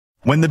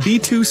When the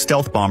B-2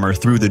 stealth bomber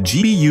threw the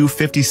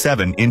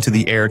GBU-57 into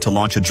the air to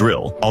launch a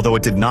drill, although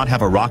it did not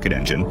have a rocket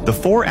engine, the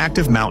 4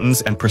 active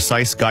mountains and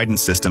precise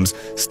guidance systems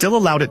still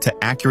allowed it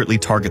to accurately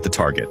target the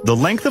target. The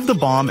length of the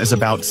bomb is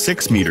about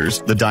 6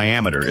 meters, the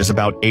diameter is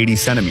about 80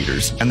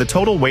 centimeters, and the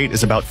total weight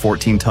is about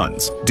 14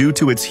 tons. Due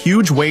to its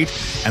huge weight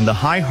and the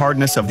high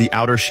hardness of the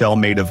outer shell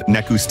made of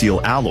Neku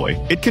steel alloy,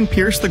 it can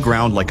pierce the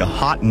ground like a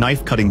hot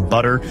knife cutting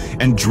butter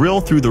and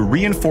drill through the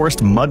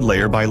reinforced mud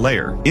layer by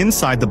layer.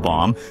 Inside the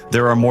bomb,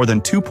 there are more than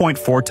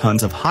 2.4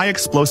 tons of high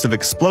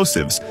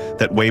explosives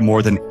that weigh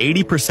more than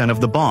 80% of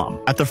the bomb.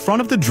 At the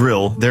front of the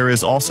drill, there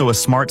is also a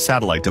smart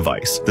satellite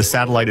device. The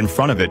satellite in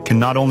front of it can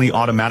not only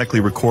automatically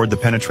record the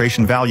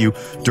penetration value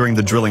during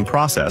the drilling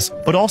process,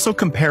 but also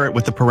compare it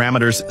with the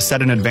parameters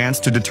set in advance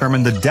to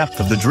determine the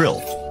depth of the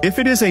drill. If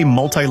it is a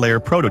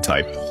multi-layer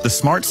prototype, the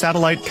smart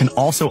satellite can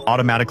also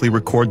automatically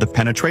record the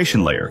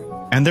penetration layer.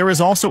 And there is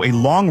also a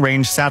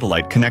long-range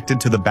satellite connected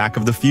to the back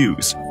of the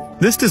fuse.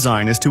 This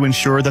design is to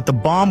ensure that the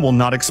bomb will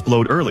not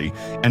explode early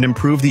and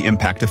improve the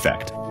impact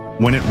effect.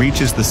 When it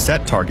reaches the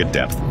set target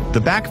depth, the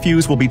back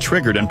fuse will be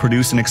triggered and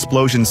produce an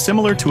explosion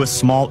similar to a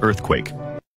small earthquake.